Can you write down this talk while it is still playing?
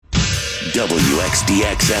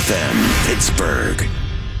WXDX FM, Pittsburgh.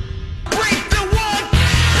 Break the wall,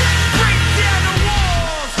 break down the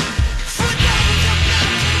walls.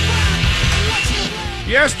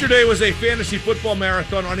 Yesterday was a fantasy football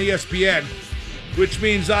marathon on ESPN, which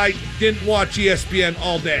means I didn't watch ESPN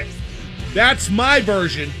all day. That's my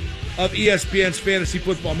version of ESPN's fantasy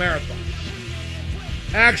football marathon.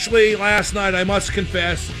 Actually, last night, I must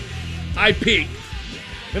confess, I peeked,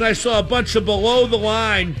 and I saw a bunch of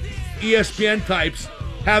below-the-line ESPN types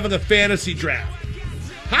having a fantasy draft.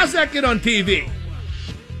 How's that get on TV?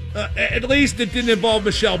 At least it didn't involve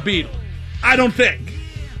Michelle Beadle. I don't think.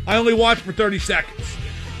 I only watched for 30 seconds.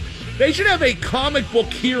 They should have a comic book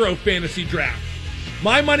hero fantasy draft.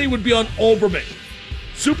 My money would be on Olbermann.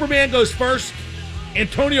 Superman goes first.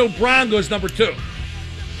 Antonio Brown goes number 2.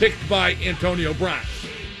 Picked by Antonio Brown.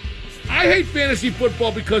 I hate fantasy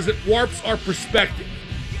football because it warps our perspective.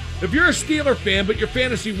 If you're a Steeler fan, but your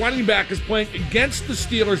fantasy running back is playing against the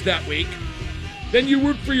Steelers that week, then you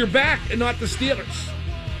root for your back and not the Steelers.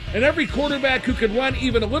 And every quarterback who can run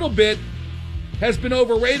even a little bit has been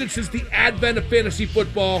overrated since the advent of fantasy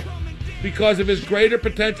football because of his greater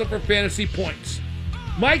potential for fantasy points.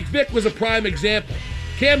 Mike Vick was a prime example.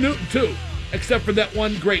 Cam Newton, too, except for that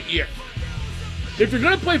one great year. If you're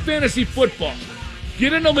going to play fantasy football,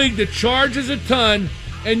 get in a league that charges a ton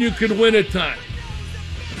and you can win a ton.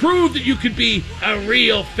 Prove that you could be a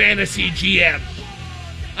real fantasy GM.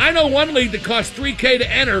 I know one league that costs $3,000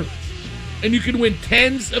 to enter and you can win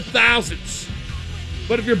tens of thousands.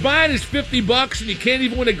 But if your buy-in is $50 and you can't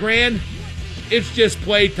even win $1,000, it's just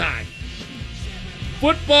playtime.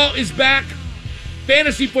 Football is back.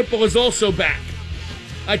 Fantasy football is also back.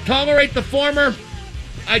 I tolerate the former.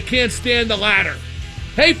 I can't stand the latter.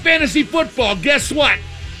 Hey, fantasy football, guess what?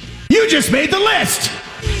 You just made the list!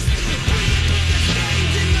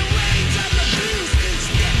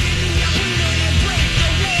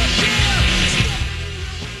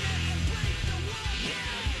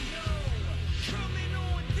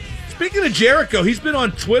 Speaking of Jericho, he's been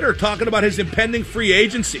on Twitter talking about his impending free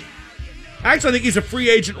agency. Actually, I think he's a free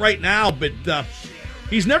agent right now, but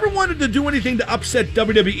he's never wanted to do anything to upset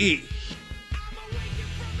WWE.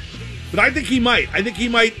 But I think he might. I think he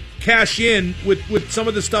might cash in with some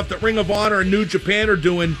of the stuff that Ring of Honor and New Japan are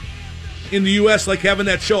doing in the U.S., like having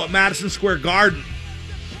that show at Madison Square Garden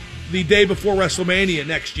the day before WrestleMania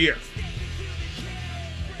next year.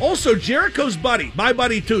 Also, Jericho's buddy, my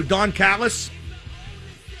buddy too, Don Callis,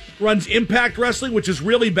 runs Impact Wrestling, which is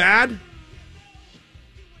really bad.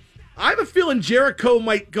 I have a feeling Jericho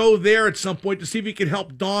might go there at some point to see if he can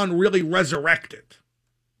help Don really resurrect it.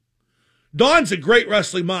 Don's a great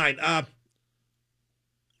wrestling mind.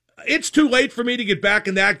 It's too late for me to get back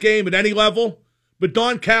in that game at any level, but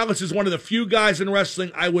Don Callis is one of the few guys in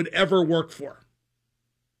wrestling I would ever work for.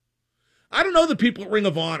 I don't know the people at Ring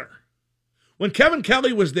of Honor. When Kevin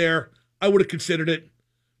Kelly was there, I would have considered it.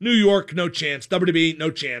 New York, no chance. WWE, no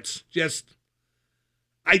chance.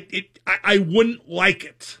 I wouldn't like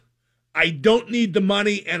it. I don't need the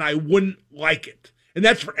money, and I wouldn't like it. And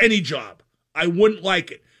that's for any job. I wouldn't like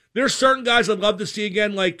it. There's certain guys I'd love to see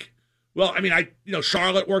again, like, well, I mean,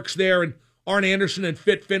 Charlotte works there, and Arn Anderson and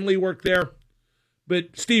Fit Finley work there.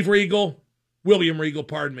 But Steve Regal, William Regal,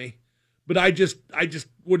 pardon me. But I just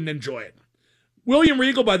wouldn't enjoy it. William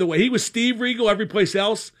Regal, by the way, he was Steve Regal every place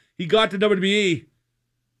else. He got to WWE.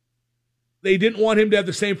 They didn't want him to have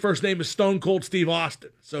the same first name as Stone Cold Steve Austin,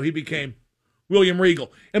 so he became William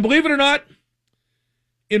Regal. And believe it or not,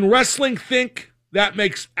 in wrestling think, that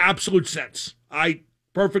makes absolute sense. I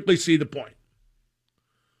perfectly see the point.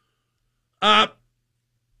 The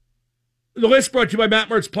list brought to you by Matt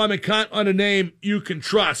Mertz Plumbing. Count on a name you can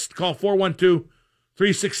trust. Call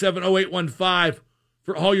 412-367-0815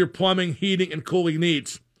 for all your plumbing, heating, and cooling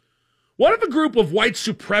needs. What if a group of white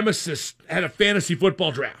supremacists had a fantasy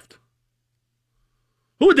football draft?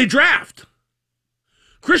 Who would they draft?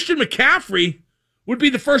 Christian McCaffrey would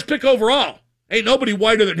be the first pick overall. Ain't nobody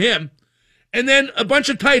whiter than him. And then a bunch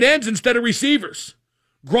of tight ends instead of receivers.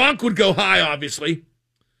 Gronk would go high, obviously.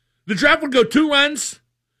 The draft would go 2 runs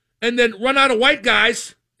and then run out of white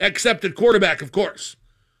guys, except at quarterback, of course.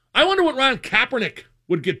 I wonder what Ron Kaepernick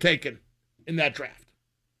would get taken in that draft.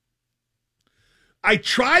 I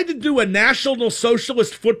tried to do a National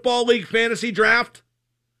Socialist Football League fantasy draft,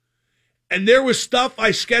 and there was stuff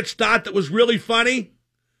I sketched out that was really funny.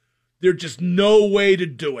 There's just no way to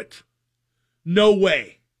do it. No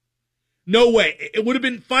way. No way. It would have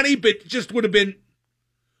been funny, but it just would have been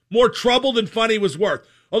more trouble than funny was worth.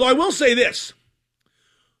 Although I will say this.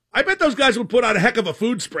 I bet those guys would put out a heck of a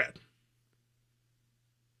food spread.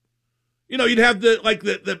 You'd have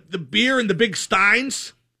the beer and the big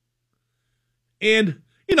steins. And,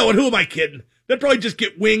 you know, and who am I kidding? They'd probably just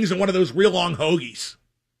get wings and one of those real long hoagies.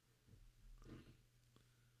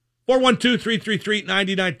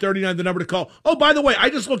 412-333-9939, the number to call. Oh, by the way, I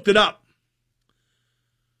just looked it up.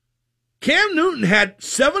 Cam Newton had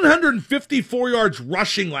 754 yards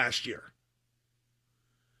rushing last year.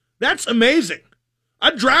 That's amazing.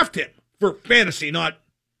 I'd draft him for fantasy, not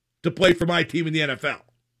to play for my team in the NFL.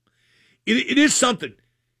 It is something.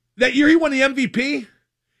 That year he won the MVP,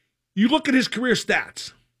 you look at his career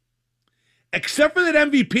stats. Except for that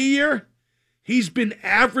MVP year, he's been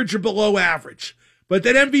average or below average. But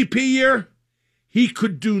that MVP year, he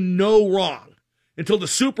could do no wrong until the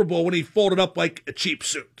Super Bowl when he folded up like a cheap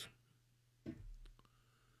suit.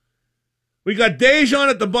 We got Dejan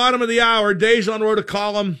at the bottom of the hour. Dejan wrote a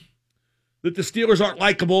column that the Steelers aren't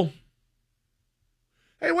likable.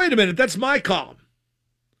 Hey, wait a minute. That's my column.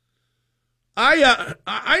 My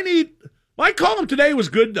column today was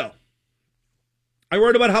good, though. I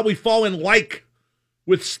wrote about how we fall in like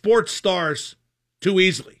with sports stars too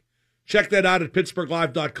easily. Check that out at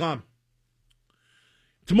PittsburghLive.com.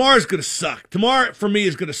 Tomorrow's going to suck. Tomorrow, for me,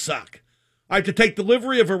 is going to suck. I have to take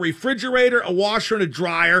delivery of a refrigerator, a washer, and a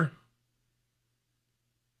dryer.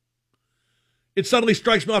 It suddenly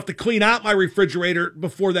strikes me I'll have to clean out my refrigerator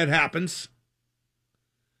before that happens.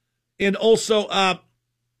 And also,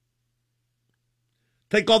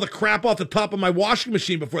 take all the crap off the top of my washing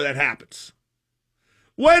machine before that happens.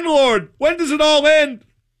 When, Lord? When does it all end?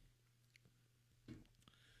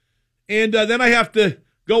 And then I have to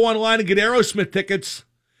go online and get Aerosmith tickets.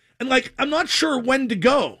 And, like, I'm not sure when to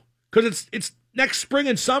go because it's next spring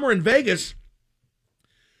and summer in Vegas.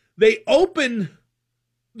 They open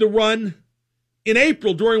the run in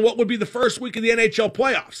April during what would be the first week of the NHL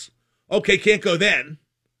playoffs. Okay, can't go then.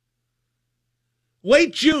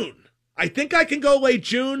 Late June. I think I can go late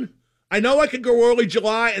June. I know I can go early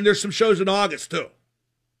July, and there's some shows in August, too.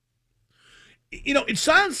 You know, it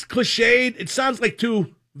sounds cliched. It sounds like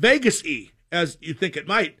too Vegas-y, as you think it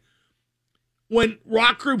might. When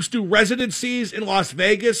rock groups do residencies in Las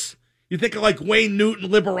Vegas, you think of like Wayne Newton,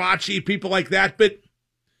 Liberace, people like that. But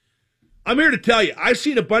I'm here to tell you, I've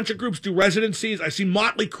seen a bunch of groups do residencies. I've seen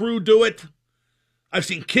Motley Crue do it. I've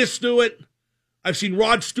seen Kiss do it. I've seen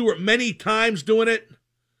Rod Stewart many times doing it.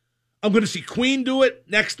 I'm going to see Queen do it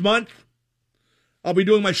next month. I'll be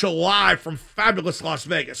doing my show live from fabulous Las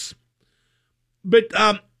Vegas. But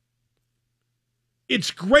it's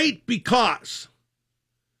great because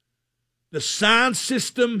the sound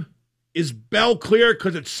system is bell clear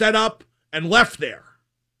because it's set up and left there.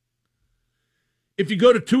 If you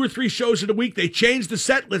go to 2 or 3 shows in a week, they change the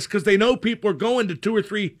set list because they know people are going to 2 or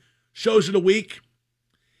 3 shows in a week.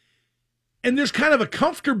 And there's kind of a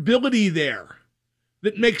comfortability there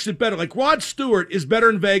that makes it better. Like Rod Stewart is better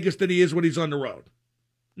in Vegas than he is when he's on the road.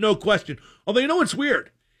 No question. Although, you know what's weird?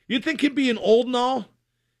 You'd think he'd be an old and all.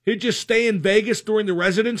 He'd just stay in Vegas during the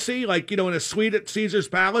residency, like, you know, in a suite at Caesar's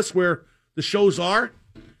Palace where the shows are.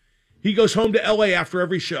 He goes home to L.A. after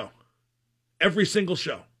every show. Every single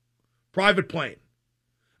show. Private plane.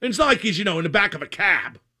 And it's not like he's, you know, in the back of a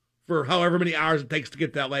cab for however many hours it takes to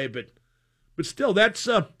get to L.A., but still, that's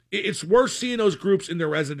it's worth seeing those groups in their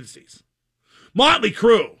residencies. Motley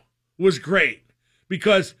Crue was great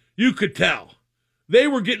because you could tell they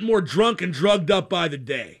were getting more drunk and drugged up by the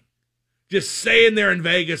day. Just staying there in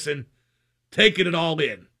Vegas and taking it all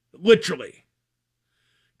in, literally.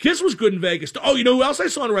 Kiss was good in Vegas. Oh, you know who else I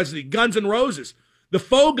saw in residency? Guns N' Roses. The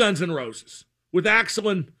faux Guns N' Roses with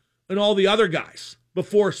Axl and all the other guys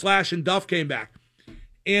before Slash and Duff came back.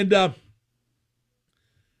 And that,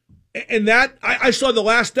 I saw the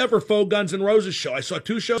last ever faux Guns N' Roses show. I saw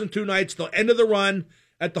 2 shows in 2 nights, the end of the run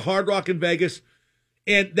at the Hard Rock in Vegas.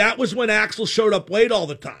 And that was when Axl showed up late all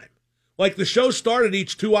the time. Like the show started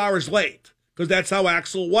each 2 hours late because that's how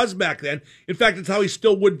Axl was back then. In fact, it's how he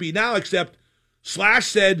still would be now, except Slash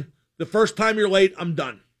said, the first time you're late, I'm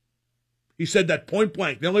done. He said that point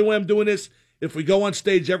blank. The only way I'm doing this if we go on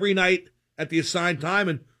stage every night at the assigned time,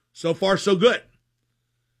 and so far, so good.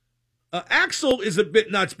 Axl is a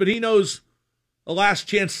bit nuts, but he knows a Last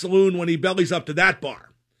Chance Saloon when he bellies up to that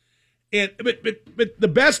bar. And but the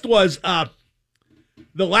best was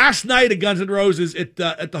the last night of Guns N' Roses at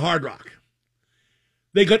the Hard Rock.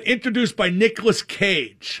 They got introduced by Nicolas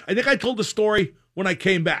Cage. I think I told the story when I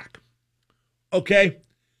came back. Okay?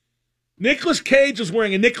 Nicolas Cage was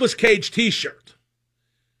wearing a Nicolas Cage t-shirt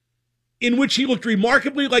in which he looked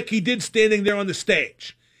remarkably like he did standing there on the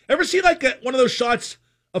stage. Ever see like one of those shots,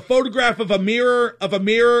 a photograph of a mirror, of a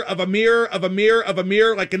mirror, of a mirror, of a mirror, of a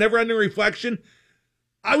mirror, like a never-ending reflection?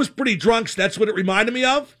 I was pretty drunk, so that's what it reminded me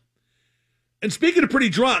of. And speaking of pretty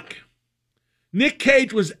drunk, Nick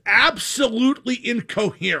Cage was absolutely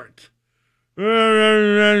incoherent. And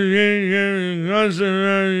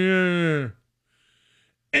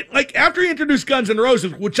like after he introduced Guns N'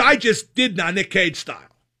 Roses, which I just did now, Nick Cage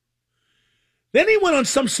style, then he went on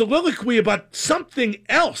some soliloquy about something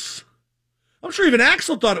else. I'm sure even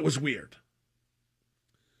Axel thought it was weird.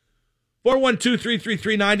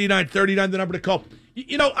 412-333-9939, the number to call.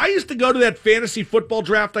 You know, I used to go to that fantasy football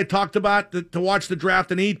draft I talked about to watch the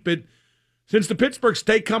draft and eat, but since the Pittsburgh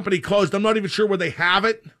Steak Company closed, I'm not even sure where they have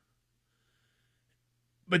it.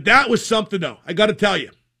 But that was something, though. I got to tell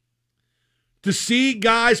you. To see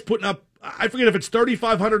guys putting up, I forget if it's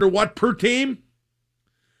 3,500 or what per team,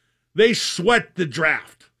 they sweat the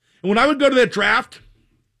draft. And when I would go to that draft,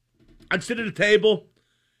 I'd sit at a table,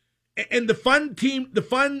 and the fun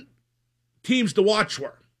teams to watch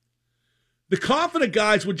were the confident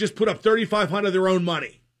guys would just put up 3,500 of their own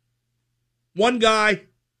money. One guy,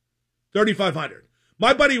 3,500.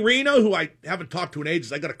 My buddy Reno, who I haven't talked to in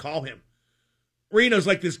ages, I got to call him. Reno's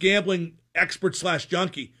like this gambling expert /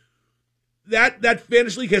 junkie. That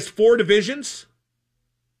fantasy league has 4 divisions.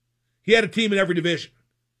 He had a team in every division.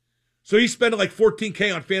 So he spent like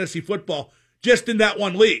 $14K on fantasy football just in that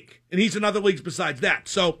one league. And he's in other leagues besides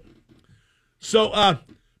that.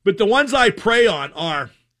 But the ones I prey on are,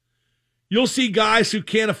 you'll see guys who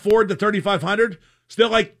can't afford the 3,500, so they'll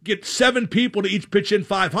like get 7 people to each pitch in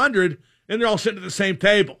 500, and they're all sitting at the same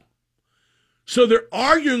table. So they're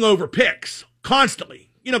arguing over picks constantly,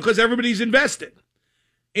 because everybody's invested.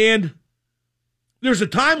 And there's a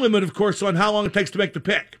time limit, of course, on how long it takes to make the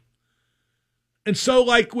pick. And so,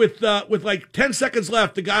 like with like 10 seconds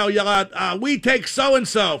left, the guy will yell out, "We take so and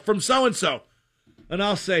so from so and so," and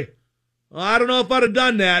I'll say, "Well, I don't know if I'd have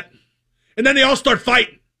done that." And then they all start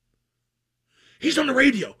fighting. He's on the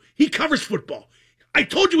radio. He covers football. I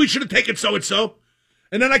told you we should have taken so and so.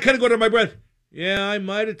 And then I kind of go to my breath. Yeah, I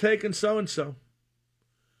might have taken so and so.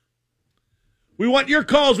 We want your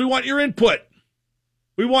calls. We want your input.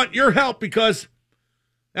 We want your help because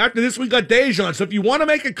after this, we got Dejan. So if you want to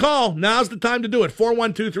make a call, now's the time to do it.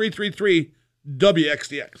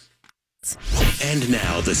 412-333-WXDX. And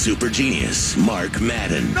now the super genius, Mark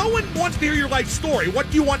Madden. No one wants to hear your life story. What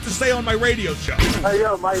do you want to say on my radio show? Hey,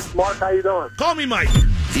 yo, Mike. Mark, how you doing? Call me Mike.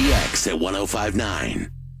 The X at 105.9.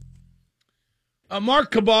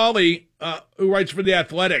 Mark Cavalli, who writes for The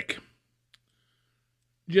Athletic,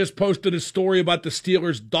 just posted a story about the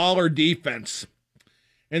Steelers' dollar defense.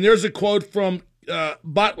 And there's a quote from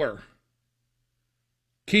Butler,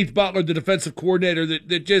 Keith Butler, the defensive coordinator,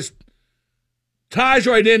 that just ties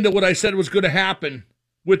right into what I said was going to happen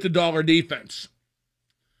with the dollar defense.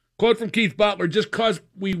 Quote from Keith Butler, "Just because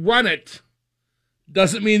we run it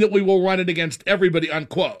doesn't mean that we will run it against everybody,"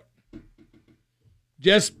 unquote.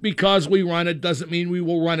 Just because we run it doesn't mean we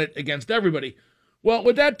will run it against everybody. Well,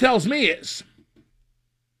 what that tells me is,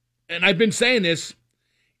 and I've been saying this,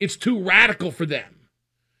 it's too radical for them.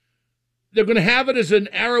 They're going to have it as an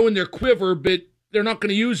arrow in their quiver, but they're not going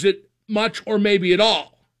to use it much or maybe at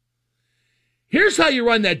all. Here's how you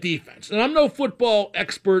run that defense. And I'm no football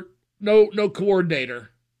expert, no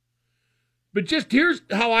coordinator, but just here's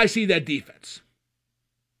how I see that defense.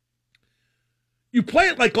 You play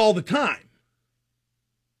it like all the time.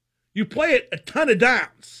 You play it a ton of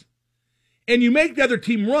downs, and you make the other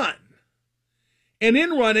team run. And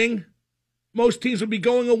in running, most teams will be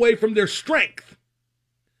going away from their strength.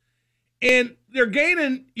 And they're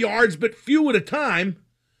gaining yards, but few at a time.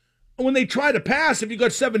 When they try to pass, if you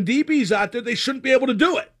got 7 DBs out there, they shouldn't be able to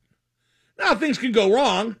do it. Now, things can go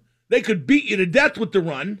wrong. They could beat you to death with the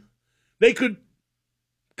run. They could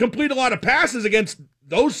complete a lot of passes against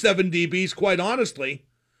those 7 DBs, quite honestly.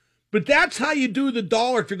 But that's how you do the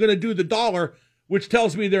dollar if you're going to do the dollar, which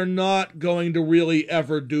tells me they're not going to really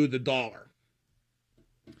ever do the dollar.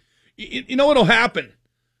 You know what'll happen?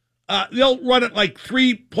 They'll run it like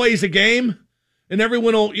 3 plays a game, and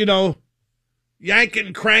everyone will, yank it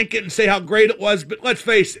and crank it and say how great it was. But let's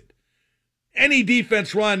face it, any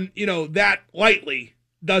defense run, that lightly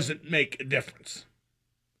doesn't make a difference.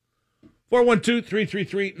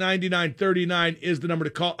 412-333-9939 is the number to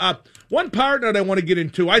call. One part that I want to get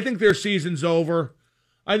into, I think their season's over.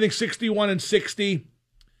 I think 61-60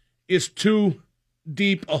 is too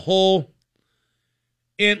deep a hole.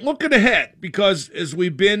 And looking ahead, because as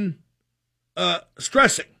we've been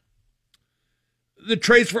stressing, the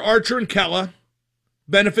trades for Archer and Kella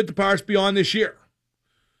benefit the Pirates beyond this year.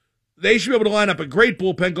 They should be able to line up a great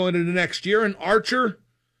bullpen going into next year, and Archer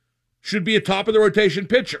should be a top-of-the-rotation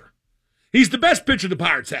pitcher. He's the best pitcher the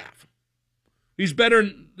Pirates have. He's better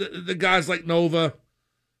than the guys like Nova.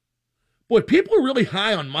 Boy, people are really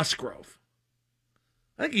high on Musgrove.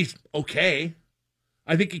 I think he's okay.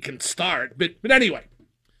 I think he can start. But anyway.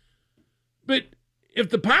 But if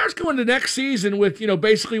the Pirates go into next season with,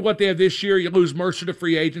 basically what they have this year, you lose Mercer to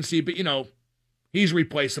free agency, but, he's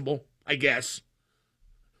replaceable, I guess.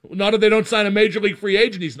 Not if they don't sign a major league free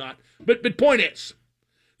agent, he's not. But point is,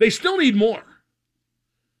 they still need more.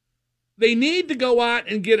 They need to go out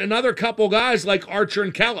and get another couple guys like Archer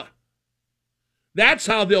and Kella. That's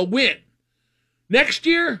how they'll win. Next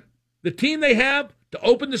year, the team they have to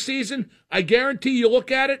open the season, I guarantee you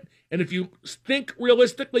look at it, and if you think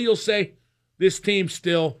realistically, you'll say, this team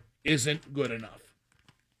still isn't good enough.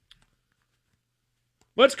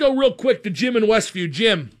 Let's go real quick to Jim in Westview.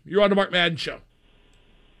 Jim, you're on the Mark Madden Show.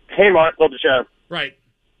 Hey, Mark. Love the show. Right.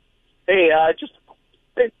 Hey, just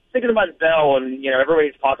thinking about Bell, and,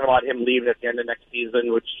 everybody's talking about him leaving at the end of next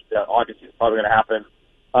season, which obviously is probably going to happen.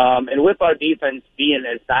 And with our defense being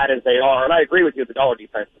as bad as they are, and I agree with you, the dollar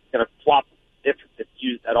defense is going to flop if it's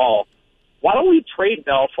used at all. Why don't we trade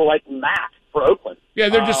Bell for, Matt for Oakland? Yeah,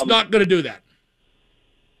 they're just not going to do that.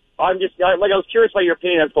 I'm just, I was curious about your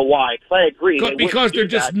opinion as to why, because I agree. Because they're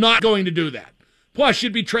just not going to do that. Plus,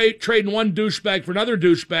 you'd be trading one douchebag for another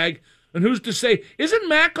douchebag, and who's to say, isn't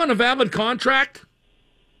Mac on a valid contract?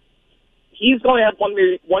 He's going to have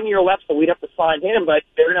 1 year left, so we'd have to sign him, but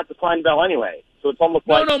they're going to have to sign Bell anyway. So it's almost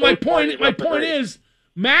like... No, my point is,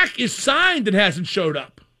 Mac is signed and hasn't showed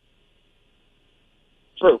up.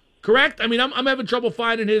 True. Correct? I mean, I'm having trouble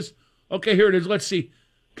finding his... Okay, here it is. Let's see.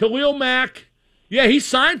 Khalil Mack. Yeah, he's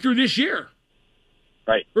signed through this year.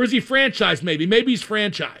 Right. Or is he franchised, maybe? Maybe he's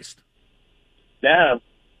franchised. No,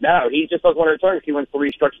 he just doesn't want to return because he wants to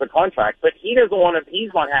restructure the contract. But he doesn't want to. He's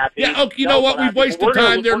not happy. Yeah, okay, you know what? We've wasted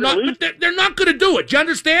time. They're not going to do it. Do you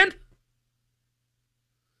understand?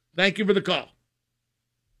 Thank you for the call.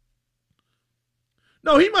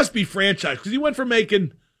 No, he must be franchised because he went from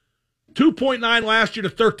making 2.9 last year to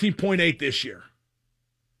 13.8 this year.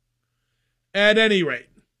 At any rate,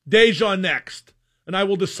 Dejan next, and I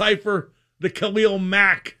will decipher the Khalil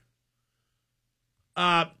Mack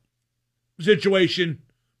situation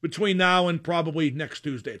between now and probably next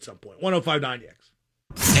Tuesday at some point. 105.9X.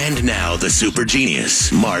 And now the super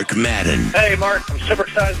genius, Mark Madden. Hey, Mark, I'm super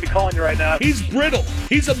excited to be calling you right now. He's brittle.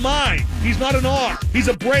 He's a mind. He's not an arm. He's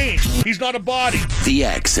a brain. He's not a body. The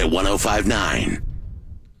X at 105.9.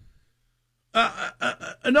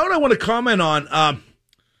 A note I want to comment on.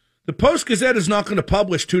 The Post-Gazette is not going to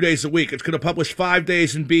publish 2 days a week. It's going to publish 5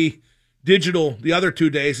 days and be digital the other 2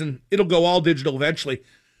 days, and it'll go all digital eventually.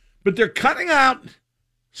 But they're cutting out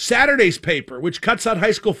Saturday's paper, which cuts out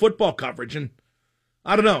high school football coverage. And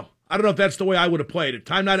I don't know. I don't know if that's the way I would have played it.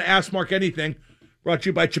 Time now to Ask Mark Anything. Brought to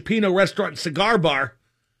you by Cipino Restaurant and Cigar Bar.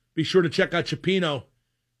 Be sure to check out Cipino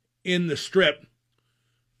in the Strip.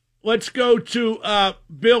 Let's go to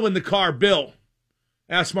Bill in the car. Bill,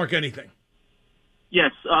 Ask Mark Anything.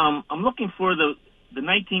 Yes, I'm looking for the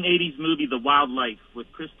 1980s movie, The Wildlife, with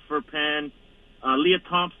Christopher Penn, Leah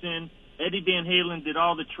Thompson. Eddie Van Halen did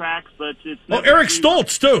all the tracks, but it's... Eric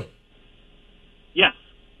Stoltz, too. Yes.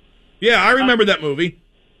 Yeah, I remember that movie.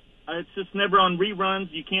 It's just never on reruns.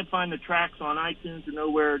 You can't find the tracks on iTunes or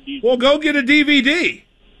nowhere. Well, go get a DVD.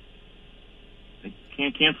 I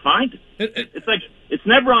can't find it. It's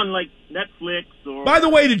never on, Netflix or... By the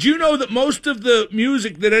way, did you know that most of the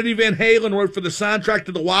music that Eddie Van Halen wrote for the soundtrack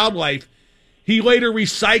to The Wildlife, he later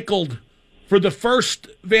recycled for the first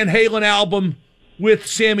Van Halen album with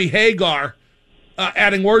Sammy Hagar,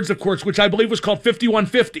 adding words, of course, which I believe was called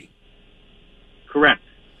 5150. Correct.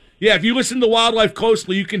 Yeah, if you listen to Wildlife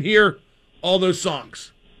closely, you can hear all those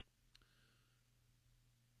songs.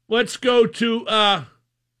 Let's go to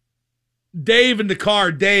Dave in the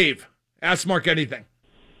car. Dave, Ask Mark Anything.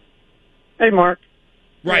 Hey, Mark.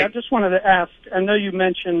 Right. Hey, I just wanted to ask, I know you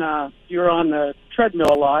mentioned you're on the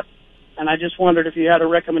treadmill a lot, and I just wondered if you had a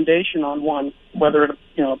recommendation on one, whether it's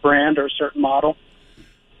a brand or a certain model.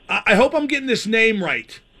 I hope I'm getting this name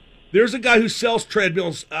right. There's a guy who sells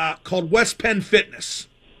treadmills called West Penn Fitness.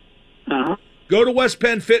 Uh-huh. Go to West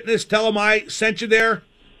Penn Fitness, tell them I sent you there,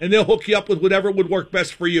 and they'll hook you up with whatever would work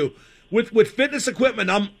best for you. With fitness equipment,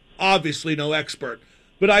 I'm obviously no expert,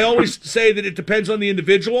 but I always say that it depends on the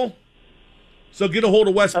individual. So get a hold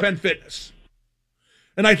of West Penn Fitness.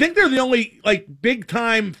 And I think they're the only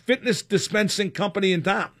big-time fitness dispensing company in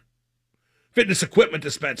town. Fitness equipment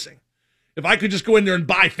dispensing. If I could just go in there and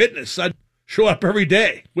buy fitness, I'd show up every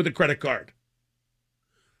day with a credit card.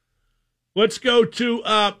 Let's go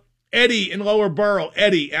to Eddie in Lower Borough.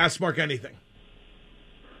 Eddie, Ask Mark Anything.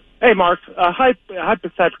 Hey, Mark, a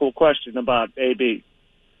hypothetical question about AB.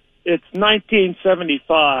 It's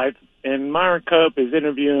 1975, and Myron Cope is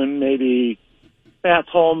interviewing maybe Fats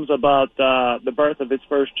Holmes about the birth of his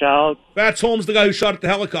first child. Fats Holmes, the guy who shot at the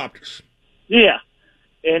helicopters. Yeah.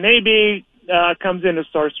 And AB comes in and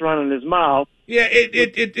starts running his mouth. Yeah,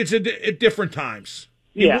 it's at different times.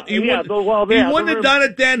 He wouldn't have done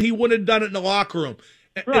it then. He wouldn't have done it in the locker room.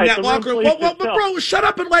 Right, in that locker room. Well, itself. bro, shut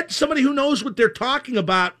up and let somebody who knows what they're talking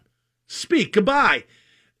about speak. Goodbye.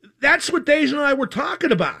 That's what Dejan and I were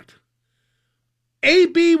talking about.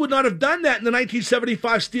 AB would not have done that in the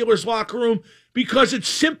 1975 Steelers locker room because it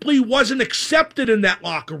simply wasn't accepted in that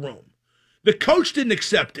locker room. The coach didn't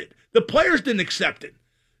accept it. The players didn't accept it.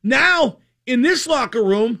 Now, in this locker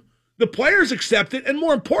room, the players accept it, and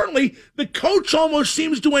more importantly, the coach almost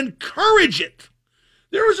seems to encourage it.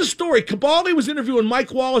 There was a story. Caballi was interviewing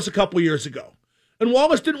Mike Wallace a couple years ago, and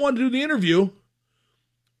Wallace didn't want to do the interview,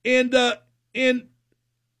 and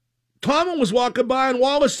Tomlin was walking by, and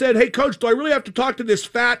Wallace said, "Hey, Coach, do I really have to talk to this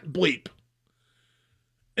fat bleep?"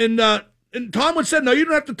 And Tomlin said, "No, you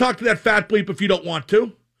don't have to talk to that fat bleep if you don't want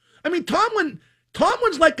to." I mean,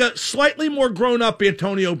 Tomlin's like a slightly more grown-up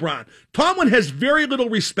Antonio Brown. Tomlin has very little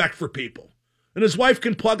respect for people, and his wife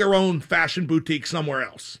can plug her own fashion boutique somewhere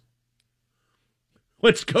else.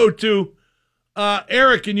 Let's go to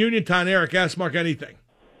Eric in Uniontown. Eric, ask Mark anything.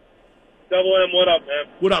 Double M, what up, man?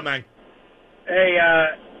 What up, man? Hey,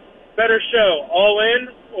 better show, All In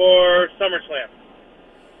or SummerSlam?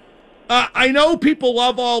 I know people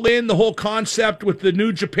love All In, the whole concept with the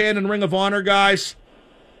New Japan and Ring of Honor guys,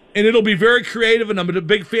 and it'll be very creative, and I'm a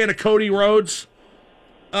big fan of Cody Rhodes.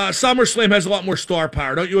 SummerSlam has a lot more star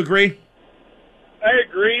power. Don't you agree? I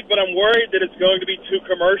agree, but I'm worried that it's going to be too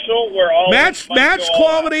commercial. Where all match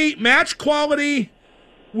quality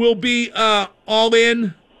will be All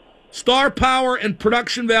In. Star power and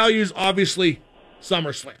production values, obviously,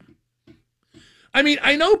 SummerSlam. I mean,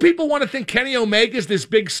 I know people want to think Kenny Omega's this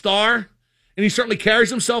big star, and he certainly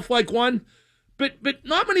carries himself like one, but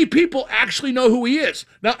not many people actually know who he is.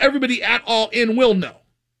 Now, everybody at All In will know.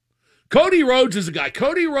 Cody Rhodes is a guy.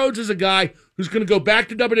 Cody Rhodes is a guy who's going to go back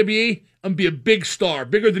to WWE and be a big star,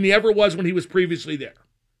 bigger than he ever was when he was previously there.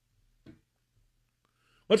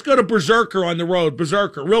 Let's go to Berserker on the road.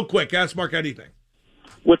 Berserker, real quick. Ask Mark anything.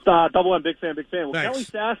 With Double M, big fan. With Thanks. Kelly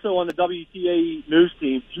Sasso on the WTA news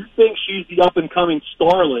team, do you think she's the up-and-coming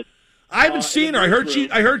starlet? I haven't seen her. I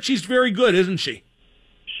heard she's very good, isn't she?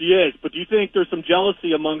 She is, but do you think there's some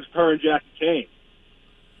jealousy amongst her and Jackie Kane?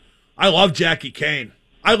 I love Jackie Kane.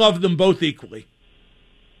 I love them both equally.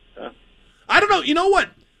 I don't know. You know what?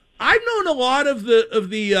 I've known a lot of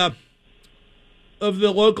the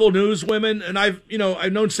local news women, and I've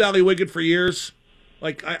known Sally Wiggett for years.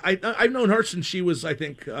 Like I've known her since she was, I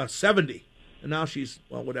think, 70, and now she's,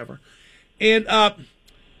 well, whatever. And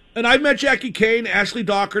I've met Jackie Kane, Ashley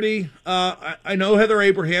Doherty. I know Heather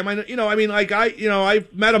Abraham.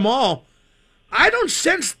 I've met them all. I don't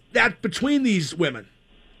sense that between these women.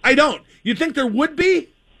 I don't. You'd think there would be?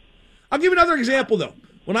 I'll give you another example, though.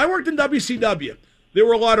 When I worked in WCW, there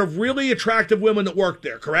were a lot of really attractive women that worked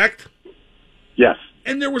there, correct? Yes.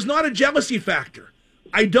 And there was not a jealousy factor.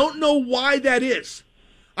 I don't know why that is.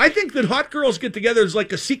 I think that hot girls get together as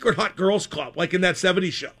like a secret hot girls club, like in that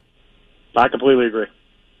 70s show. I completely agree.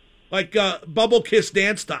 Like Bubble Kiss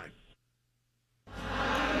Dance Time. All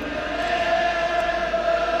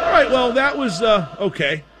right, well, that was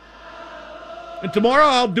okay. And tomorrow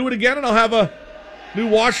I'll do it again, and I'll have a new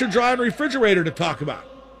washer, dryer, and refrigerator to talk about.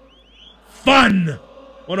 Fun!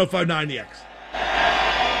 105.9 The X.